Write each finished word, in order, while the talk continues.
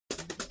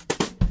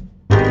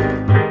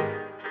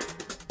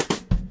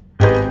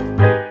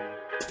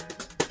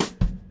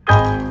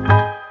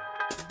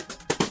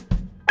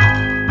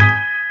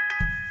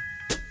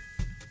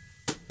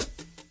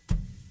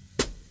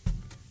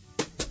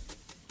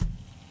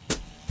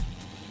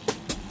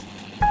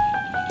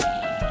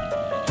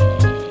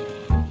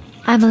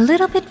I'm a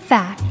little bit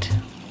fact,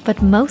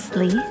 but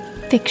mostly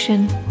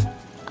fiction.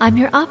 I'm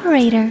your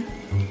operator,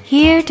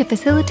 here to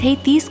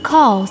facilitate these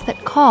calls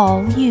that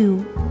call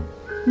you.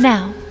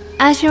 Now,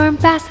 as your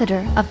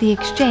ambassador of the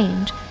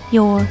exchange,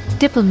 your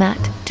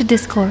diplomat to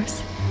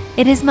discourse,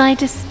 it is my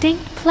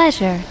distinct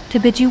pleasure to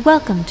bid you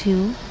welcome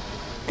to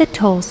the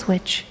Toll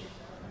Switch.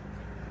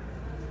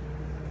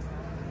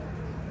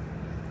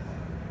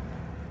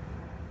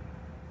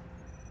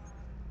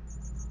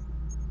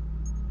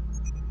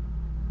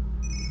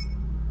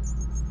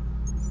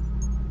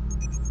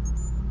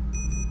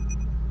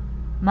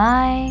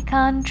 My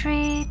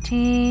country,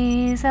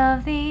 'tis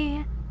of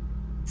thee,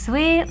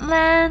 sweet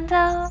land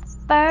of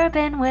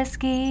bourbon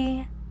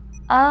whiskey,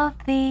 of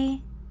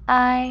thee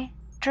I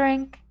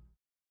drink.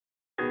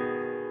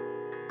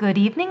 Good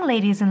evening,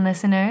 ladies and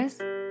listeners.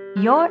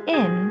 You're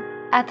in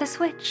at the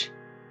Switch.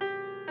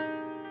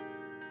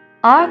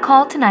 Our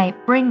call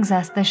tonight brings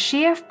us the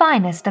sheer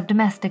finest of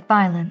domestic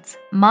violence,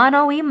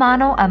 mano y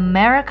mano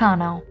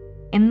Americano.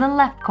 In the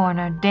left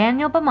corner,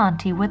 Daniel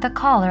Bamonte with a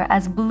collar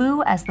as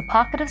blue as the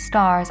pocket of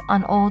stars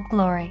on Old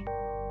Glory.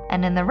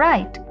 And in the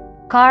right,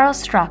 Carl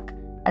Struck,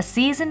 a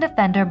seasoned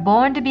offender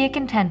born to be a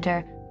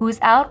contender who is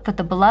out for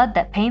the blood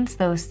that paints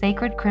those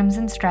sacred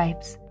crimson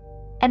stripes.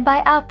 And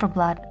by out for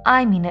blood,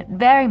 I mean it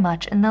very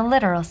much in the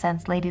literal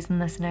sense, ladies and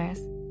listeners.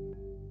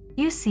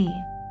 You see,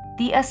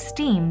 the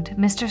esteemed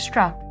Mr.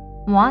 Struck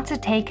wants to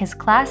take his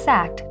class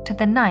act to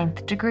the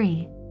 9th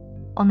degree.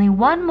 Only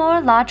one more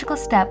logical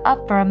step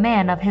up for a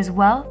man of his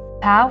wealth,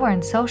 power,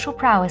 and social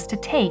prowess to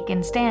take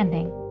in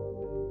standing.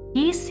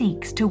 He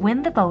seeks to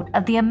win the vote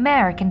of the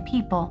American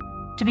people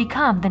to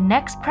become the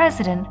next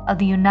president of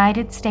the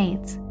United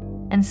States,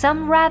 and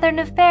some rather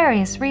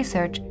nefarious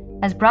research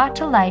has brought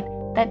to light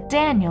that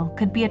Daniel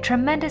could be a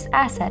tremendous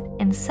asset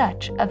in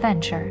such a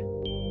venture.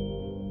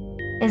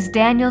 Is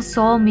Daniel's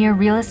soul mere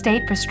real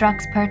estate for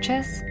Struck's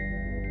purchase?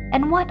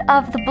 And what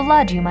of the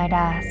blood, you might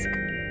ask?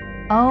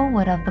 Oh,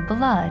 what of the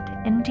blood,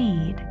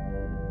 indeed.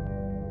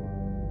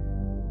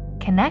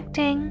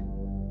 Connecting.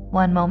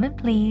 One moment,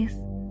 please.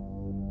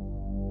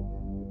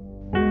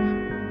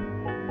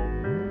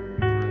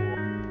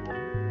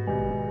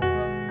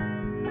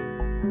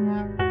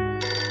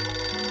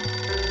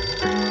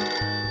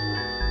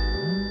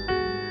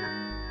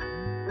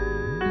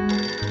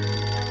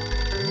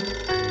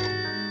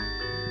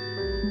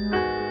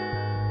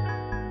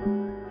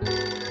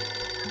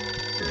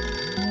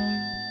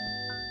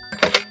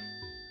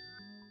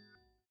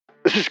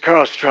 This is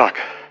Carl Struck.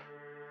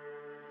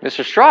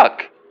 Mr.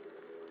 Struck?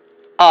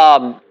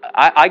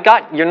 I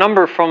got your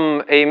number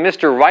from a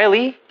Mr.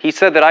 Riley. He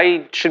said that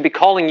I should be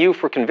calling you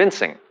for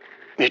convincing.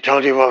 He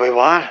told you what we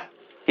want?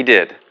 He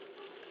did.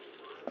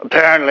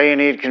 Apparently you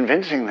need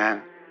convincing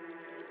then.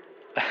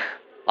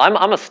 I'm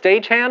a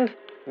stagehand,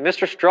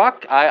 Mr.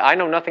 Struck. I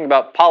know nothing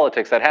about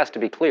politics. That has to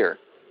be clear.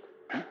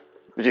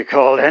 But you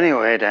called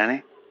anyway,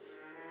 Danny.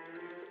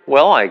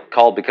 Well, I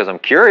called because I'm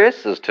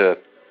curious as to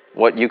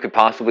what you could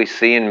possibly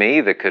see in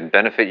me that could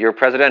benefit your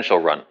presidential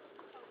run.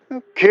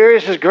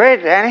 Curious is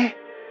great, Danny.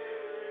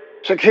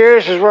 So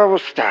curious is where we'll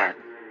start.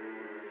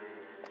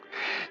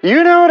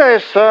 You know what I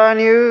saw in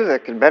you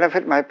that could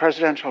benefit my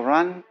presidential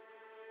run?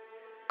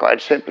 Quite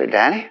simply,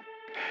 Danny,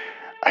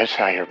 I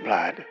saw your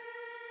blood.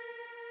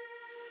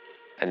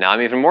 And now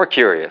I'm even more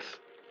curious.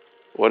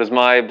 What does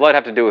my blood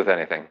have to do with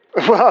anything?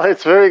 Well,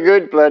 it's very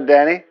good blood,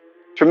 Danny.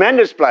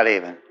 Tremendous blood,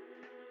 even.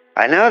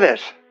 I know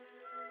this.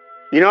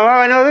 You know how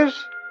I know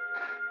this?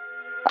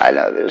 I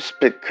know this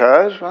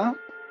because, well,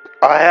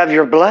 I have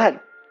your blood.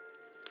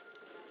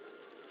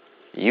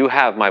 You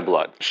have my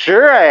blood.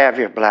 Sure, I have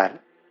your blood.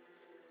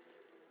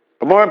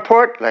 But more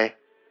importantly,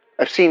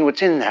 I've seen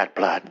what's in that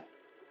blood.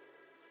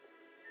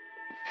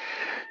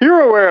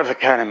 You're aware of the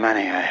kind of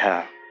money I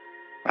have,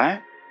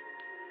 right?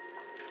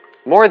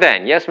 More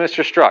than, yes,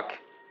 Mr. Struck.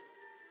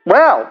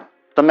 Well,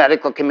 the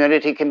medical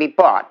community can be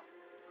bought.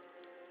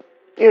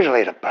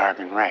 Usually at a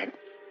bargain rate.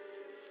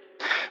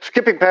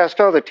 Skipping past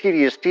all the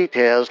tedious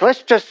details,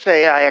 let's just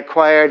say I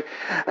acquired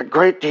a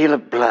great deal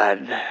of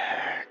blood.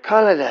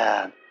 Call it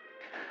a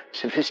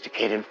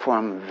sophisticated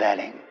form of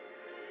vetting.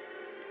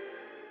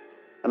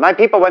 And my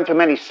people went through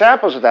many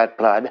samples of that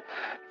blood to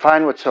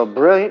find what's so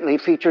brilliantly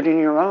featured in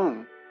your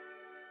own,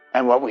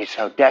 and what we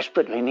so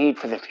desperately need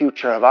for the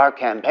future of our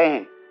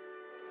campaign.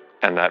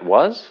 And that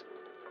was?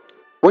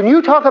 When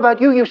you talk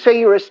about you, you say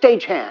you're a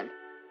stagehand.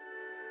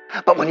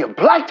 But when your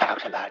blood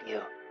talks about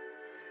you,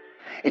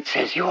 it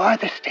says you are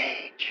the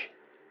stage.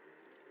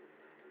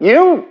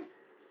 You,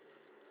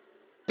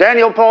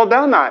 Daniel Paul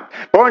Belmont,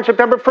 born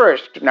September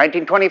 1st,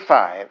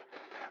 1925,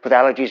 with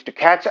allergies to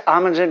cats,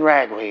 almonds, and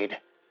ragweed,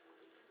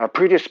 are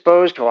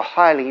predisposed to a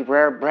highly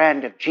rare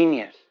brand of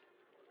genius.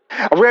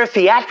 A rare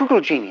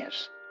theatrical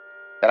genius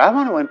that I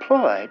want to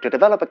employ to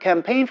develop a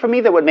campaign for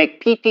me that would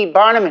make P.T.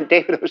 Barnum and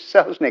David O.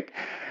 Selznick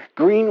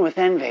green with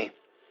envy.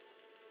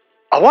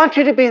 I want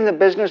you to be in the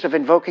business of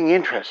invoking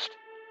interest.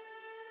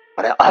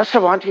 But I also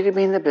want you to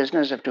be in the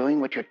business of doing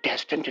what you're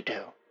destined to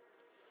do.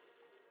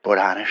 Put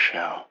on a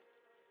show.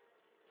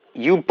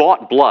 You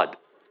bought blood.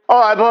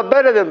 Oh, I bought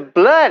better than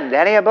blood,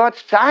 Danny. I bought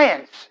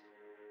science.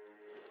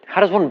 How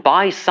does one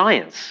buy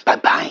science? By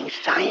buying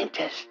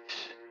scientists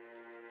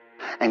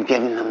and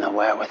giving them the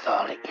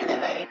wherewithal to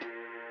innovate.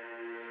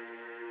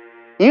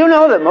 You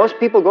know that most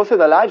people go through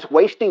their lives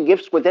wasting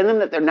gifts within them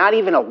that they're not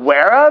even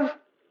aware of?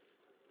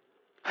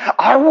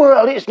 Our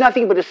world is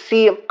nothing but a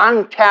sea of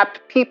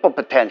untapped people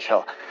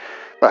potential.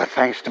 But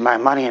thanks to my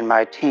money and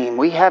my team,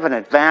 we have an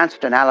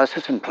advanced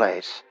analysis in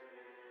place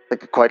that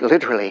could quite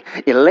literally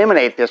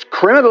eliminate this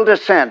criminal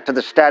descent to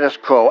the status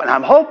quo. And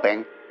I'm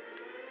hoping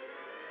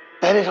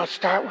that it'll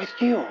start with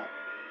you,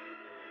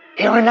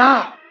 here and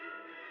now,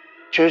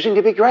 choosing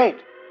to be great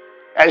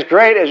as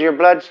your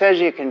blood says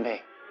you can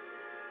be.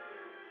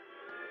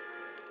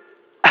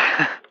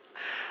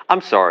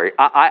 I'm sorry.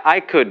 I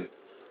could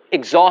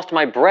exhaust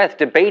my breath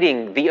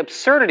debating the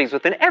absurdities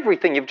within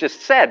everything you've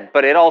just said,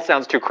 but it all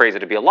sounds too crazy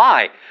to be a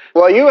lie.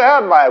 Well, you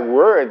have my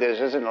word this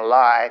isn't a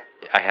lie.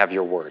 I have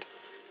your word.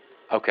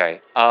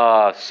 Okay.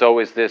 So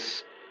is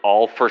this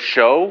all for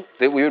show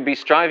that we would be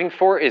striving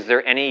for? Is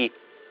there any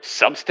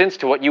substance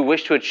to what you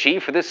wish to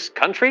achieve for this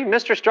country,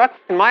 Mr. Struck?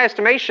 In my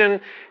estimation,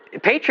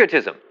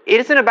 patriotism. It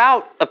isn't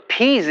about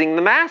appeasing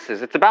the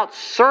masses. It's about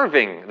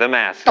serving the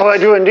masses. Oh, I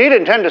do indeed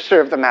intend to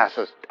serve the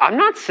masses. I'm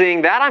not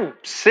seeing that. I'm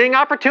seeing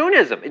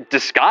opportunism.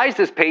 Disguised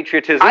as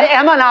patriotism. I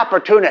am an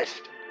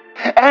opportunist.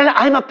 And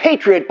I'm a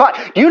patriot.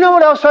 But do you know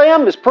what else I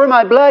am? As per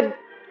my blood,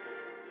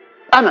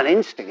 I'm an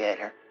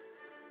instigator.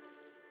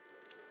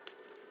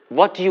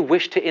 What do you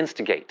wish to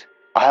instigate?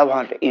 I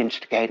want to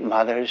instigate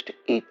mothers to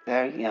eat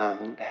their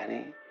young,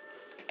 Danny.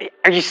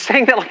 Are you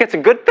saying that like it's a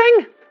good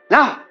thing?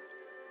 No.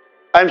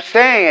 I'm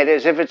saying it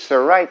as if it's the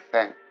right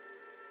thing.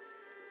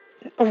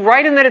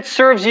 Right in that it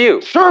serves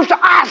you. Serves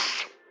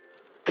us!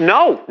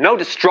 No,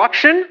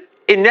 destruction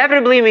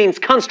inevitably means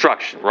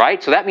construction,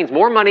 right? So that means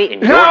more money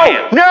in your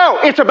hands. No,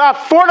 it's about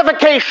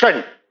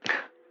fortification.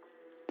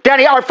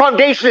 Danny, our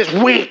foundation is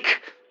weak.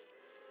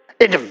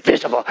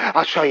 Indivisible.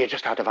 I'll show you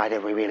just how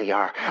divided we really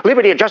are.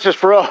 Liberty and justice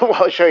for all. Well,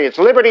 I'll show you. It's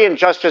liberty and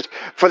justice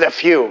for the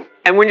few.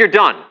 And when you're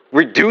done,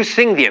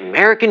 reducing the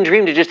American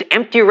dream to just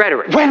empty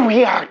rhetoric. When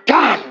we are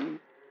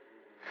done,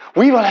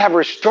 we will have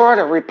restored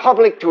a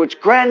republic to its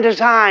grand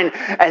design,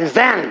 and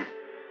then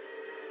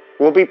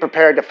we'll be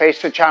prepared to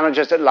face the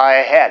challenges that lie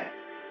ahead.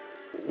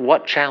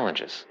 What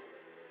challenges?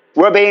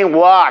 We're being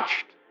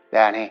watched,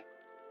 Danny.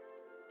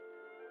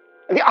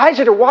 And the eyes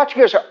that are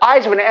watching us are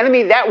eyes of an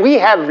enemy that we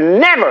have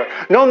never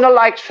known the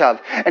likes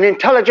of, an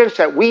intelligence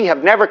that we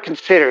have never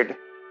considered,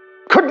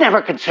 could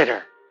never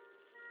consider.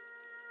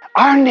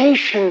 Our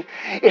nation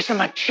is a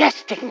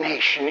majestic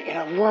nation in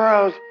a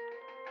world,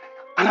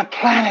 on a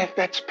planet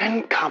that's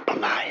been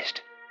compromised.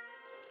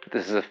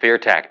 This is a fear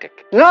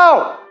tactic.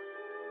 No!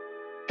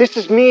 This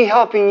is me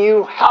helping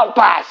you help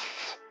us.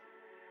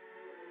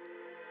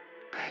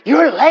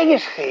 Your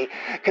legacy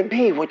can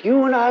be what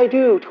you and I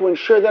do to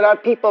ensure that our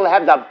people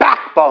have the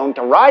backbone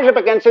to rise up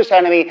against this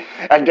enemy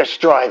and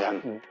destroy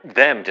them.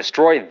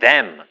 Destroy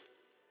them.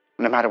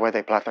 No matter where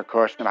they plot their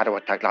course, no matter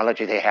what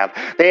technology they have,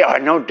 they are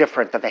no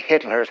different than the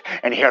Hitlers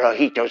and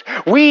Hirohitos.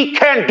 We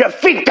can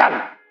defeat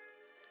them!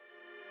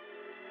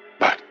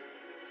 But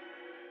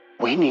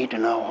we need to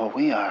know who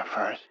we are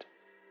first.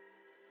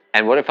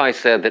 And what if I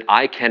said that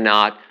I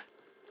cannot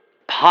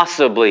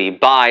possibly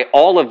buy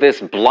all of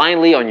this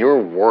blindly on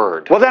your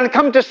word? Well, then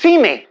come to see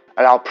me,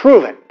 and I'll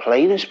prove it,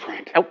 plain as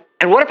print.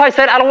 And what if I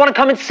said I don't want to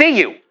come and see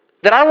you?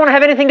 That I don't want to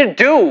have anything to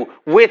do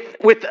with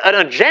an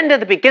agenda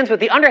that begins with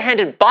the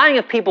underhanded buying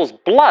of people's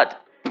blood?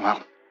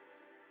 Well,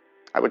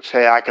 I would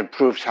say I could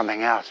prove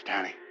something else,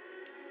 Danny.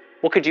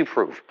 What could you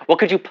prove? What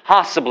could you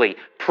possibly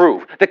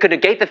prove that could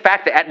negate the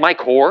fact that at my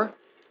core,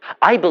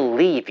 I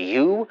believe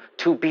you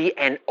to be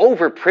an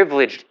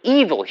overprivileged,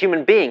 evil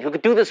human being who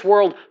could do this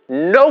world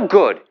no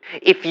good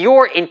if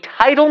your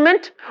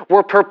entitlement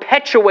were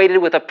perpetuated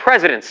with a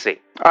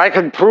presidency? I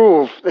can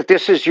prove that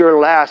this is your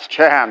last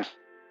chance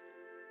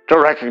to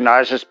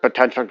recognize this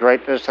potential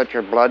greatness that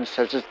your blood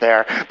says is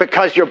there,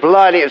 because your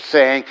blood is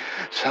saying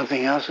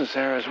something else is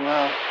there as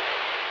well.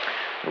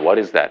 What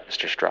is that,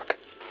 Mr. Struck?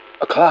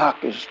 A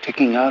clock is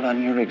ticking out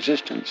on your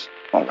existence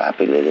more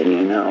rapidly than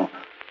you know.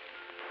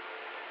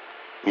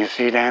 You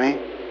see, Danny?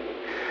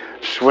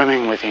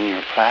 Swimming within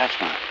your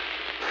plasma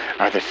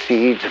are the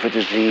seeds of a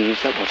disease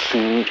that will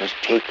soon just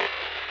take...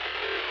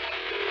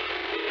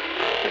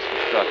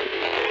 Mr. Struck.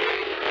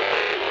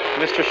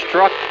 Mr.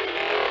 Struck.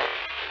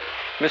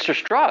 Mr.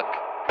 Struck.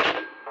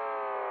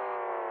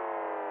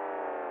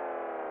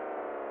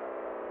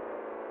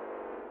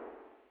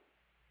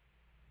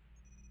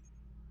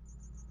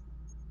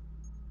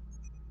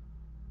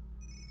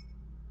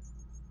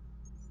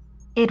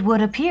 It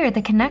would appear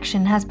the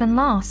connection has been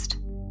lost.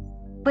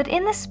 But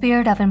in the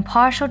spirit of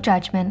impartial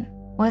judgment,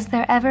 was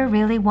there ever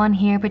really one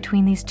here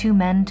between these two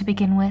men to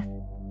begin with?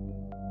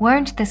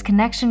 Weren't this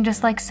connection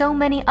just like so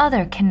many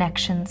other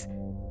connections,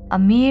 a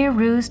mere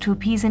ruse to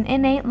appease an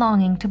innate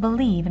longing to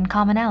believe in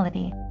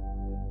commonality?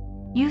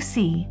 You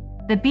see,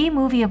 the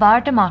B-movie of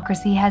our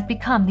democracy has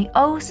become the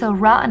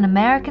oh-so-rotten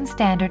American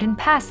standard in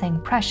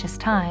passing precious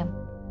time.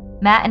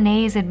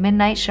 Matinees and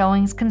midnight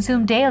showings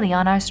consumed daily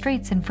on our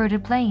streets and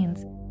fruited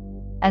plains,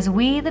 as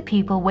we, the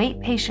people, wait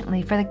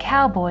patiently for the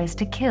cowboys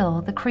to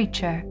kill the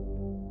creature.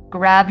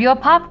 Grab your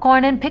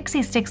popcorn and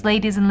pixie sticks,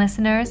 ladies and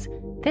listeners.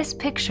 This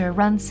picture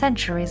runs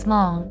centuries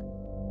long.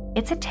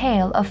 It's a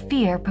tale of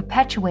fear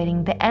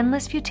perpetuating the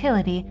endless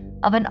futility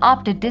of an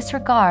opted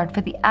disregard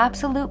for the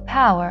absolute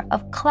power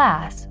of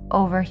class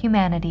over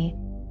humanity.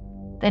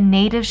 The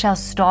natives shall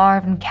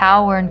starve and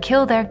cower and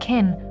kill their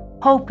kin,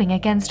 hoping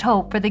against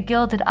hope for the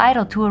gilded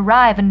idol to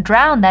arrive and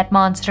drown that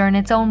monster in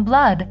its own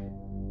blood.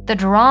 The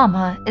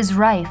drama is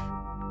rife.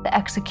 The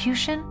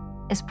execution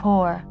is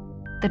poor.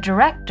 The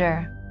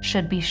director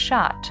should be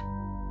shot.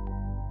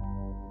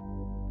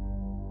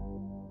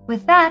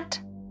 With that,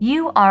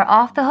 you are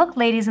off the hook,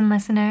 ladies and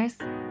listeners.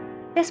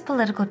 This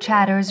political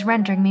chatter is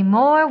rendering me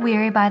more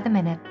weary by the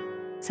minute.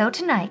 So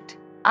tonight,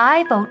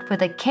 I vote for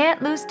the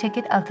can't-lose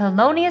ticket of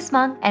Thelonious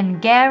Monk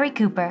and Gary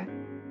Cooper.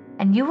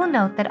 And you will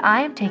note that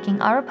I am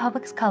taking our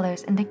republic's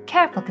colors into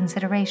careful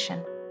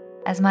consideration,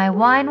 as my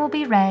wine will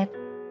be red,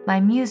 my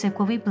music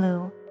will be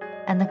blue,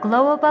 and the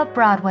glow above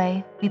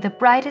Broadway be the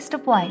brightest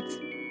of whites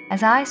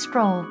as I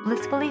stroll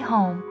blissfully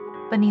home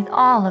beneath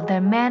all of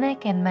their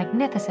manic and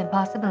magnificent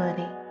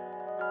possibility.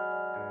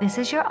 This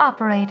is your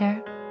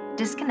operator,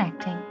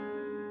 disconnecting.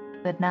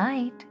 Good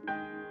night.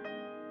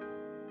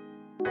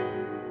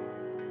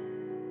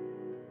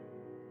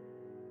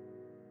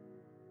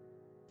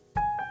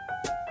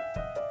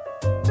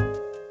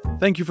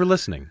 Thank you for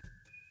listening.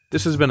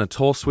 This has been a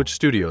Toll Switch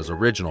Studios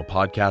original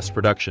podcast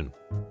production.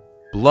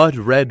 Blood,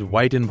 Red,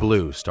 White, and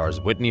Blue stars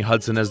Whitney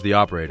Hudson as the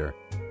operator,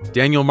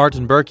 Daniel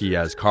Martin Berkey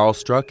as Carl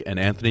Struck, and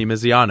Anthony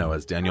Miziano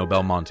as Daniel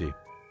Belmonte.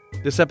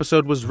 This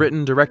episode was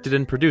written, directed,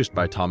 and produced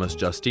by Thomas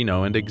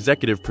Justino and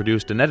executive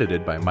produced and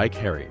edited by Mike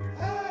Harry.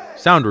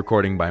 Sound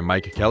recording by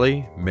Mike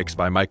Kelly, mixed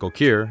by Michael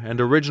Keir, and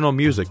original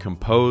music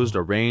composed,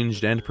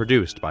 arranged, and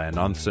produced by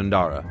Ananth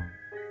Sundara.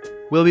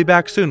 We'll be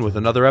back soon with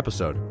another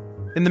episode.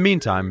 In the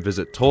meantime,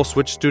 visit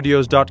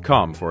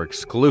TollSwitchStudios.com for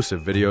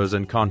exclusive videos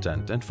and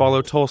content, and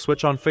follow Toll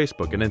Switch on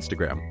Facebook and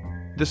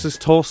Instagram. This is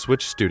Toll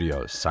Switch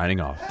Studios, signing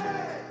off.